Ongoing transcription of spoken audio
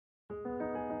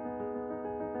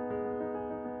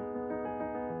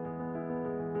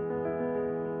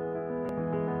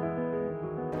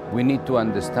We need to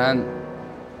understand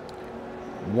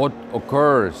what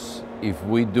occurs if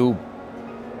we do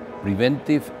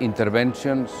preventive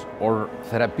interventions or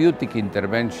therapeutic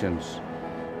interventions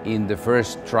in the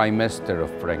first trimester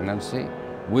of pregnancy.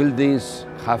 Will this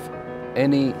have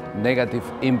any negative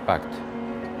impact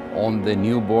on the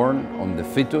newborn, on the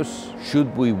fetus?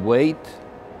 Should we wait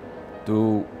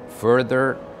to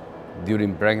further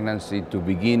during pregnancy to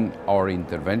begin our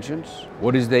interventions?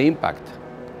 What is the impact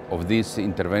of these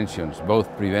interventions, both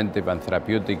preventive and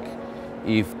therapeutic,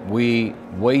 if we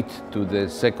wait to the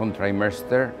second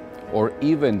trimester or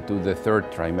even to the third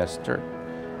trimester?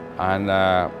 And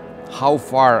how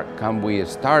far can we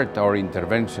start our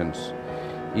interventions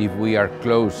if we are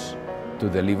close to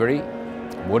delivery?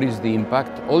 What is the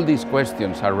impact? All these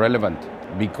questions are relevant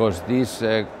because these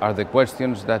are the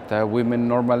questions that women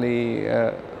normally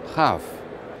have.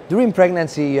 During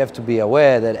pregnancy, you have to be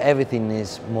aware that everything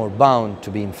is more bound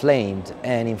to be inflamed,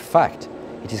 and in fact,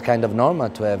 it is kind of normal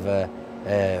to have a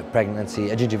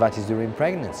gingivitis during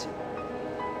pregnancy.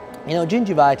 You know,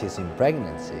 gingivitis in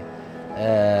pregnancy,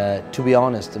 to be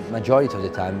honest, the majority of the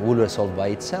time will resolve by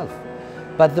itself.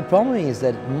 But the problem is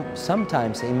that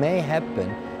sometimes it may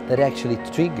happen that actually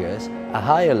triggers a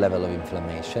higher level of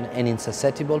inflammation, and in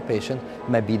susceptible patients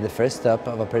might be the first step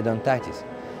of a periodontitis.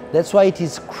 That's why it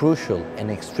is crucial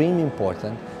and extremely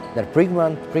important that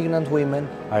pregnant women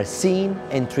are seen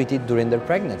and treated during their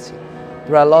pregnancy.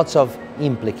 There are lots of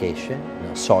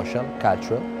implications, social,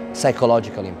 cultural,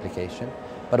 psychological implications,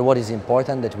 but what is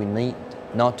important that we need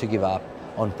not to give up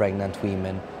on pregnant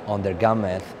women, on their gum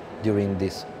health during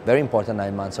these very important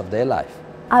 9 months of their life.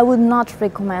 I would not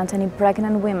recommend any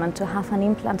pregnant women to have an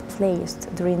implant placed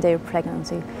during their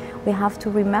pregnancy. We have to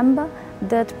remember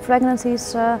that pregnancy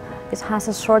has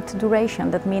a short duration.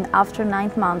 That means after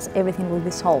 9 months everything will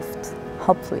be solved,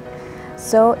 hopefully.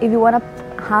 So if you want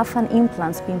to have an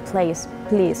implant being placed,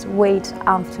 please wait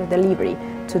after delivery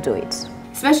to do it.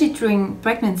 Especially during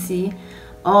pregnancy,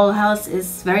 oral health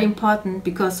is very important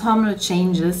because hormonal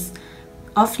changes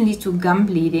often lead to gum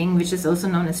bleeding, which is also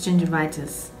known as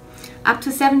gingivitis. Up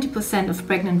to 70% of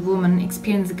pregnant women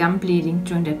experience gum bleeding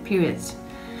during that period.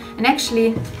 And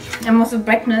actually, I'm also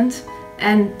pregnant,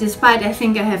 and despite I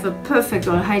think I have a perfect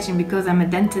oral hygiene because I'm a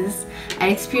dentist, I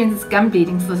experienced gum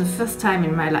bleeding for the first time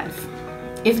in my life.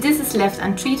 If this is left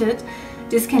untreated,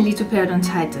 this can lead to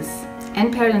periodontitis.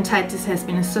 And periodontitis has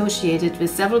been associated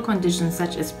with several conditions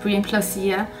such as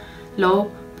preeclampsia,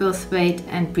 low birth weight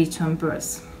and preterm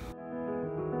birth.